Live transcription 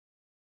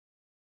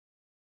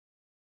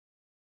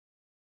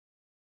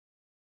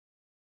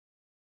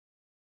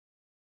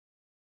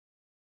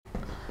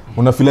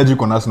Unafilaje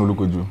kwa Arsenal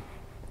uko juu?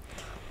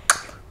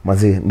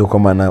 Maze ndo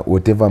kama na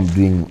whatever I'm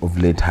doing of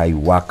late high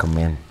work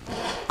man.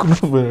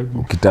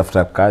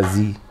 Ukitafuta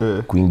kazi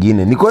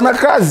kwingine niko na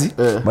kazi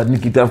but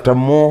nikitafuta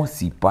more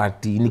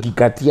sipati,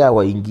 nikikatia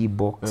waingi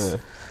box.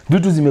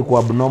 Vitu zimekuwa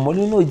abnormal,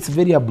 you know, it's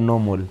very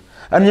abnormal.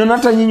 And you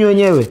hata nyinyi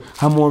wenyewe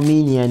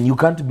hamuamini and you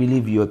can't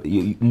believe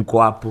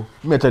mko hapo.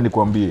 Mimi hata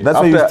nikwambie.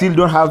 That's why you still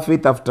don't have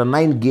faith after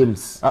 9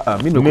 games.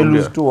 Mimi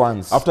lose 2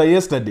 once. After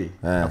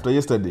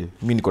yesterday,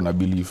 mimi niko na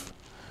belief.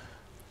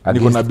 But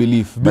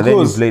then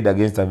you played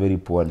against a very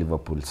poor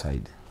Liverpool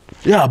side.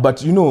 Yeah,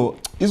 but you know,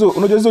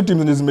 unajua hizo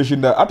teams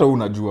zimeshinda hata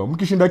unajua.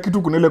 Mkishinda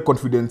kitu kuna ile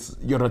confidence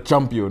you're a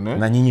champion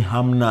Na nyinyi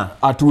hamna.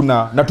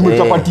 Hatuna. Na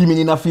tumechapa team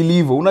yenye na feel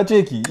hivyo.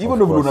 Unacheki? Hivyo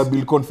ndio una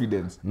build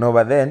confidence. No,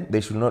 but then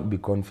they should not be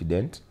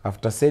confident.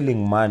 After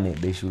selling money,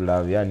 they should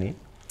have yani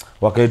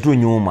wakae tu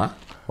nyuma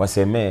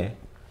waseme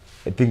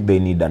I think they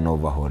need an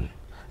overhaul.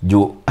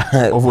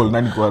 Overhaul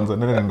nani kwanza?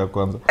 Nani anaenda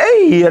kwanza?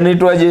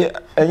 Anaitwaje?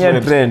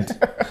 Trent.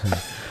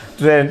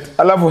 Trent,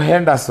 alafu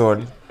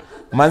Henderson.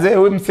 Manze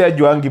wewe msia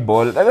juangi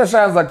ball. Sasa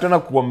shaanza tena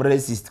kuwa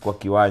racist kwa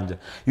kiwanja.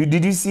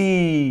 Did you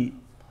see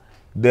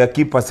the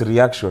keeper's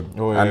reaction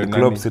and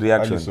Klopp's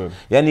reaction?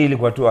 Yani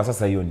ilikuwa tu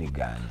sasa hiyo ni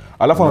gani?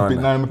 Alafu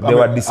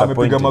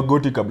amepiga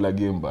magoti kabla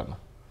game bana.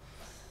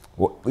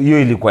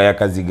 Hiyo ilikuwa ya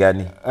kazi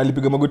gani?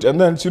 Alipiga magoti and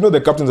then you know the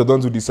captains are the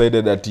ones who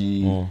decided that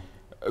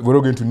we're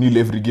not going to kneel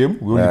every game.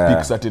 We only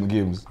pick certain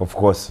games. Of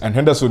course. And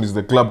Henderson is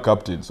the club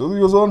captain. So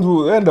he was the one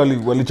who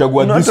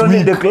walichagua this week. Not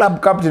only the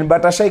club captain,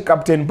 but ashai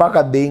captain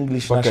mpaka the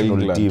English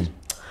national team.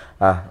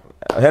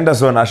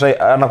 Henderson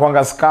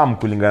anakuanga scam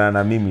kulingana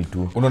na mimi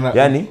tu.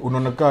 Yani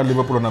unaona kama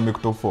Liverpool na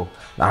make top 4.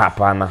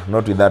 Hapana,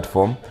 not with that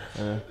form.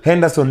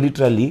 Henderson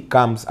literally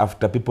comes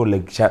after people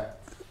like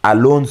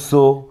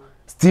Alonso,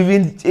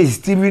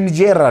 Steven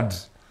Gerrard.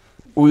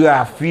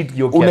 Uya fit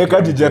yo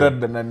unekati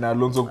Gerrard na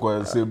Alonso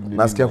kwa same nini.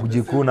 Nasikia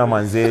kujikuna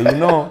manze. You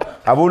know,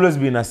 I've always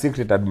been a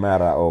secret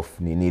admirer of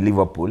ni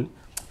Liverpool.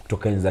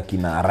 Kutoka enza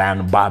kina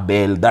Ryan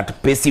Babel, that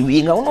pacey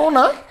winger,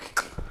 unaona?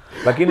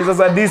 Lakini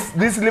sasa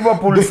this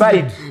Liverpool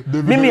side,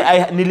 mimi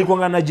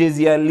nilikuwa na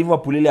jezi ya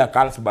Liverpool ile ya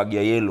Carlsberg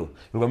ya yellow.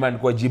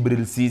 Nilikuwa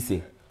Jibril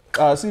Cisse.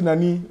 Si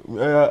nani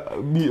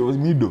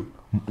Mido.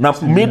 Na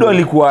Mido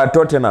alikuwa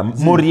Tottenham,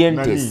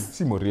 Morientes.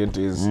 Si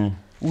Morientes.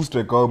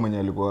 Striker wao mwenye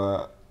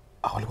alikuwa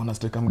walikuwa na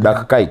striker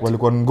Dark Kite.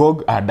 Walikuwa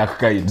Ngog, Dark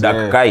Kite.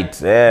 Dark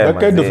Kite. Dark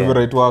Kite ndio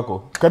favorite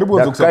wako. Karibu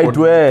uanze kusupport.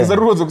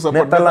 Karibu uanze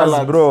kusupport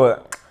Netherlands bro.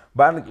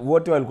 But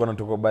wote walikuwa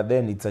natoka, but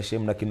then it's a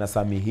shame na kina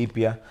Sami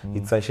Hipia.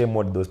 It's a shame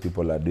what those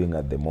people are doing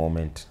at the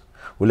moment.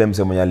 Ule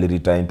mse mwenye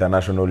aliretire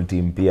international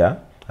team pia,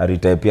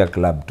 aretire pia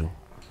club tu.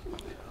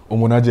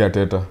 Umonaje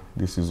Ateta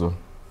this season?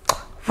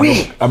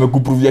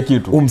 Amekupruvia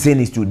kitu. Umse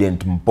ni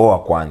student mpoa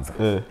kwanza.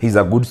 He's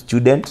a good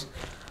student.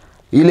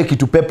 Ile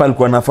kitu Pepa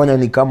alikuwa anafanya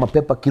ni kama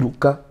Pepa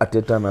kiruka,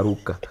 Ateta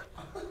anaruka.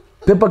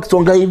 Pepa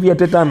kisonga hivi,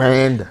 Ateta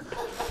anaenda.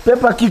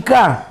 Pepa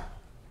kikaa,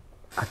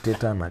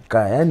 Ateta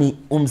anakaa. Yani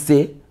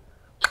umse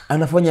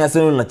anafanya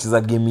Arsenal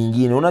anacheza game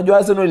nyingine. Unajua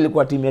Arsenal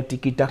ilikuwa timu ya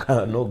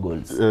tiki-taka no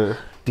goals.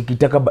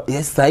 Tiki-taka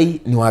yes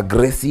sai ni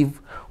aggressive,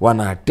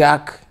 wana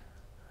attack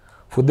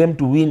for them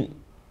to win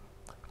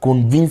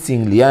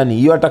convincingly. Yani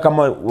hiyo hata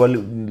kama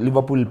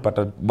Liverpool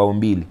ilipata bao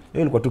 2, hiyo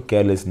ilikuwa tu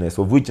carelessness,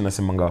 of which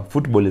nasemanga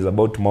football is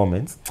about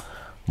moments.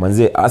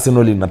 Manze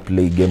Arsenal ina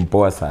play game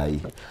poa sai.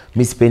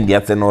 Mi sipendi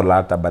Arsenal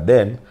hata, but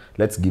then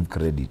let's give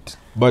credit.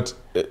 But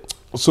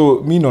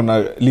so mi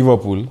naona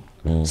Liverpool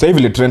sasa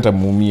hivi Trent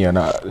ameumia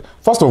na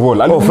first of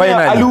all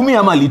aliumia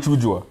ama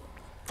alichujwa.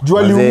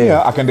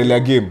 Aliumia akaendelea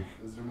game.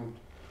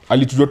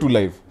 Alichujwa tu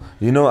live.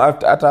 You know,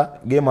 after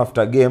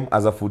game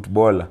as a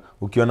footballer,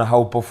 ukiona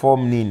how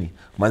perform nini,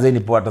 manze ni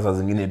poa hata saa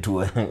zingine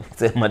tu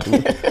sema tu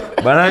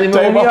bana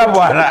nimeumia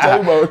bwana.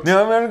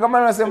 Nimeumia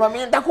kama nasema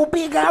mimi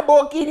nitakupiga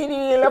boki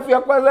nini alafu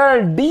ya kwanza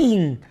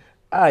ding.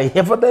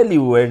 Afadhali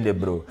uende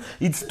bro.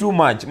 It's too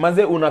much.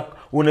 Manze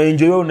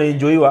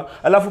unaenjoyiwa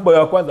alafu bao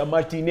ya kwanza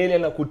Martinelli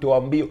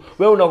anakutoa mbio.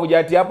 Wewe unakuja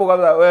ati hapo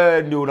kwanza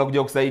wewe ndio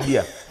unakuja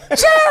kusaidia.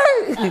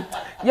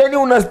 Yani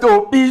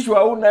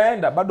unastopishwa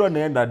unaenda bado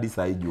anaenda hadi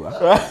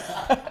saijua.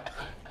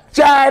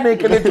 Chane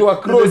keletua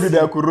cross video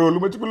ya kuroll.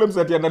 Umechukua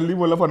msati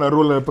analimo alafu ana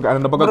roll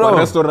anaenda paka kwa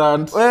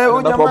restaurant.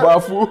 Anaenda kwa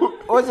bafu.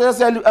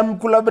 Sasa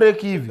amkula break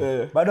hivi.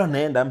 Bado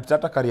anaenda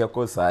mtata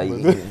Kariakoo saa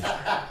hii.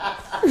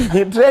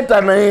 Trent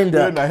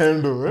anaenda.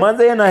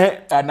 Manze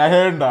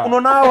anaenda.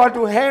 Unaona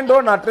watu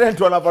Hendo na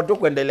Trent wanapata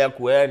kuendelea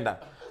kuenda.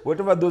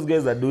 Whatever those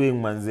guys are doing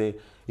manze.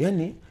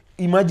 Yani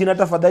imagine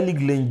hata fadhali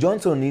Glenn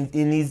Johnson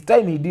in his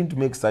time he didn't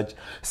make such.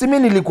 Si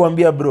mimi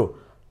nilikwambia bro.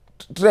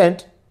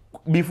 Trent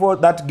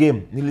before that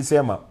game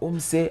nilisema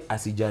umse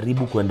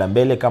asijaribu kwenda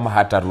mbele kama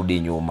hatarudi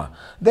nyuma.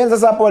 Then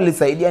sasa hapo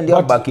alisaidia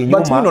ndio baki nyuma.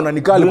 But mimi naona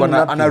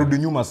alikuwa anarudi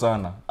nyuma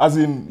sana. As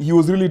in he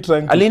was really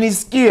trying to.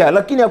 Alinisikia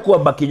lakini hakuwa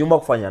baki nyuma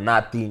kufanya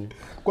nothing.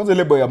 Kwanza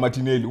ile bao ya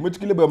Martinelli,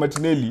 umechukua ile bao ya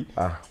Martinelli.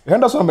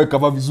 Henderson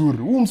amekava vizuri.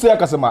 Huyu msee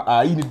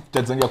akasema hii ni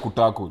chance yangu ya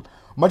kutackle.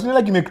 Martinelli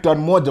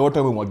akimekutana moja wote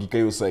wamemwagika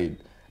hiyo side.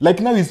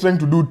 Like now he's trying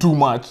to do too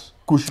much.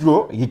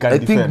 Kushlo he can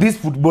defend. I think these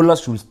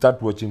footballers should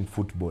start watching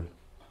football.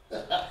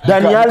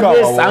 Dani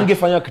Alves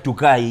angefanya kitu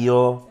kaa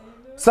hiyo.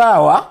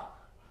 Sawa?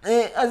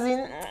 As in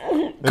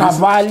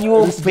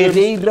Carvalho,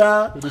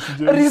 Pereira,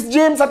 Reece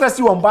James hata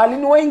si wa mbali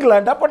ni wa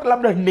England, hapo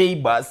labda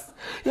neighbors.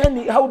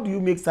 Yani how do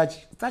you make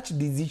such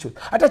decisions?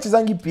 Hata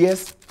chezangi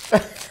PS.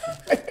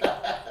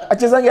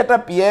 Achezangi hata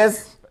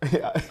PS.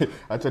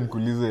 Acha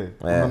nikuulize.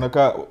 Unaona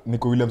ka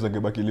Nico Williams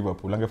angebaki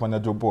Liverpool, angefanya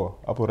job poa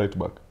hapo right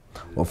back?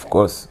 Of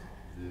course.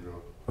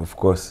 Of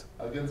course.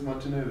 Against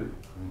Martinelli.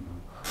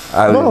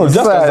 No,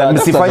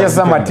 msifanye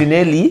sasa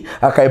Martinelli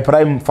akai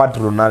prime fat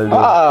Ronaldo.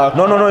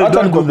 No, you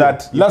don't do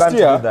that.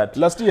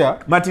 Last year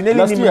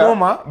Martinelli ni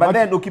mnoma, but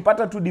then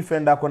ukipata tu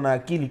defender kona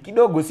akili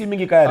kidogo si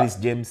mingi kaya Reece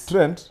James.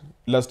 Trent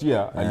last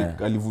year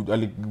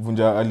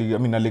alivunja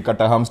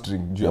alikata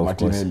hamstring juu ya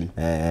Martinelli.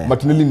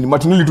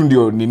 Martinelli tu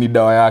ndio ni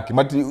dawa yake.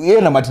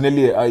 Yeye na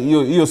Martinelli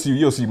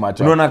hiyo si match.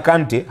 Unaona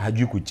Kante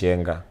hajui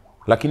kuchenga.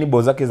 Lakini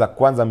bao zake za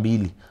kwanza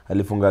 2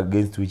 alifunga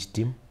against which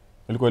team?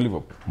 Ilikuwa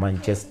Liverpool.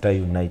 Manchester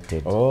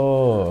United.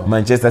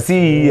 Manchester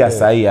si ya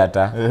sahi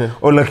hata.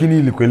 Lakini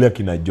ilikuwa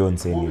kina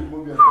Jones yenyewe.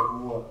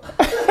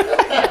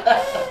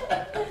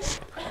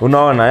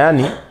 Unaona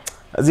yani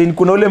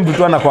kuna ule mtu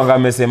tu anakuanga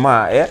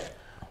amesema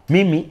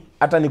mimi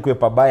hata nikuwe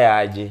pabaya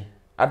aje,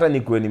 hata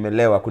nikuwe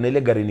nimelewa, kuna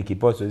ile gari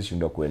nikipoa siwezi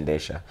shindwa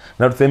kuendesha.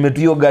 Na tuseme tu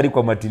hiyo gari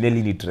kwa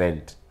Martinelli ni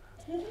Trent.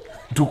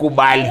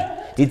 Tukubali.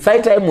 It's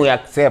high time we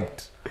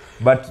accept.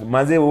 But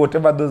manze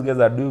whatever those guys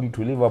are doing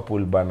to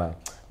Liverpool bana,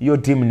 hiyo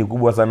team ni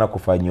kubwa sana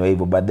kufanywa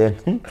hivyo, but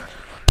then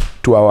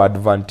to our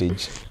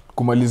advantage.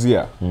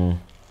 Kumalizia.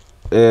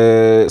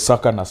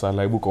 Saka na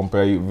Salah, hebu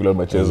compare vile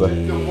wamecheza.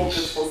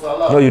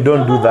 No, you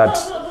don't do that.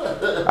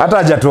 Hata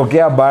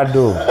hajatokea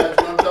bado.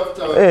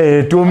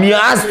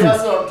 Tumiasu.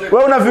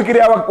 Wewe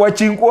unafikiria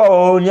wachinkua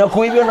waonya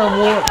kuivyo na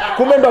muone.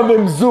 Kumbe ndo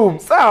amemzoom.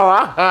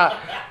 Sawa?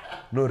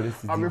 No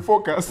racism.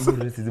 Amefocus.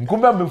 No racism.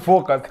 Kumbe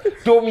amefocus.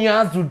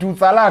 Tumiasu tu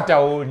Salah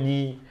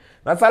ataoni.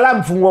 Na Salah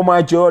mfungo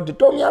macho yote.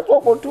 Tumiasu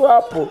wako tu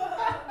hapo.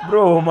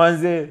 Bro,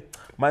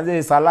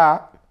 manze Salah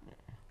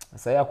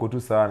sasa yako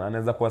tu sana.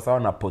 Anaweza kuwa sawa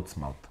na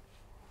Portsmouth.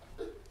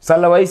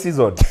 Salah wa hii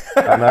season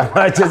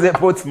anacheza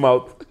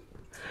Portsmouth.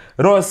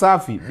 Roho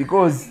safi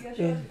because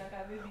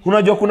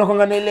unajua kuna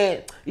kwanga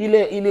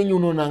ile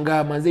nyuno na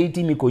ngama manze hii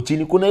timu iko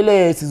chini. Kuna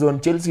ile season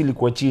Chelsea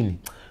ilikuwa chini.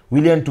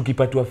 William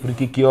tukipatiwa free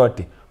kick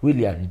yote.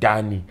 William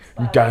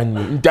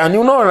ndani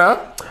unaona?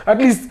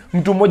 At least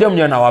mtu mmoja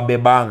mwenye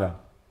anawabebanga.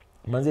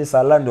 Manze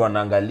Salah ndio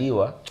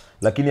anaangaliwa,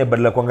 lakini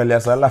badala kuangalia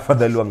Salah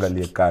afadhali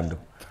uangalie kando.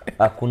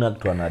 Hakuna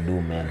kitu anadu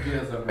man.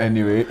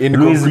 Anyway,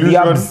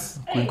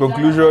 in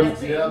conclusion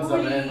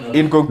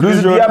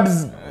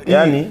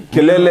yani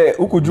kelele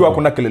huku jua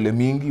kuna kelele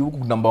mingi,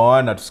 huku number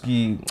 1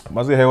 atusikii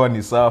maze hewa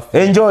ni safi.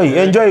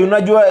 Enjoy.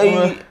 Unajua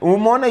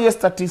umeona hiyo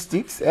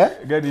statistics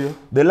Get you.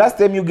 The last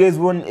time you guys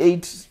won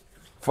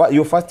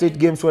your first 8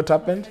 games, what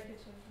happened?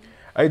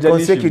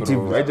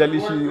 Consecutive.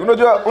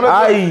 Unajua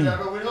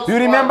you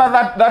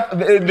remember that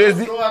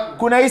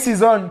kuna hii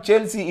season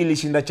Chelsea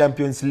ilishinda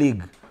Champions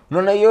League.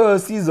 Unaona hiyo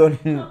season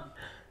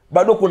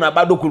bado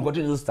kulikuwa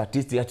hizo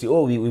statistics ati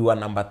we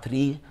were number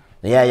 3.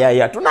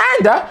 Yeah.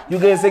 Tunaenda you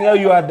guys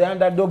saying you are the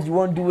underdogs, you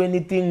won't do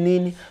anything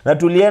nini. Na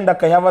tulienda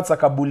Kai Havertz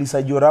akabuli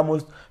Sergio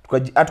Ramos,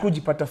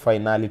 hatukujipata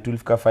finali,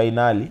 tulifika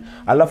finali.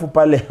 Alafu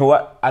pale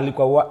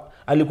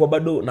alikuwa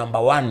bado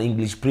number 1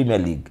 English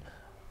Premier League.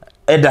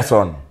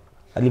 Ederson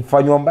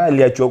alifanywa mbaya,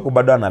 aliachwa huko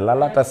bado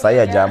analala, hata saa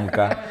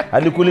hajamka.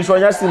 Alikulishwa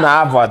nyasi na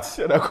Havertz.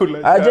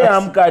 Aje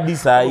amka hadi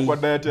saa hii.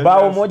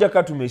 Bao moja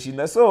ka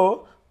tumeshinda. So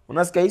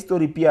unasikia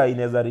history pia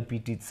inaweza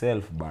repeat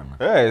itself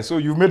bana. So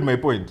you made my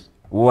point.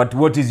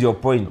 What is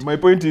your point? My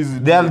point is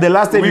the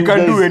last time we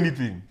can do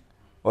anything.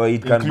 Or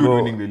it can go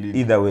winning the league.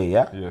 Either way,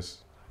 yeah?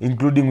 Yes.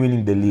 Including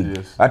winning the league.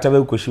 Yes. Hata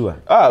wewe uko sure?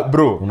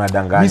 Bro.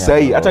 Unadanganya. Mimi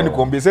sahi hata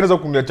nikwambie sasa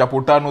kunia chapo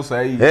 5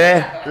 sahi.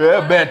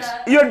 Bet.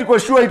 Hiyo ndiko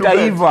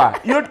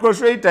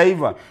sure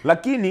itaiva.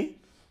 Lakini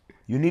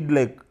you need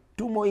like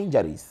 2 more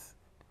injuries.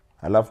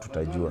 Alafu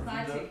tutajua.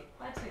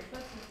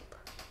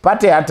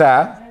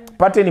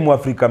 Pate ni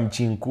Mwafrika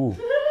mchinku.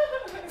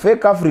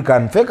 Fake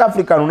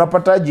African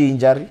unapataje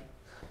injury?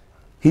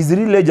 His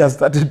real age has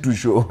started to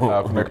show.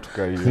 Kuna kitu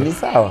kai. Ni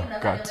sawa.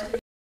 Cut.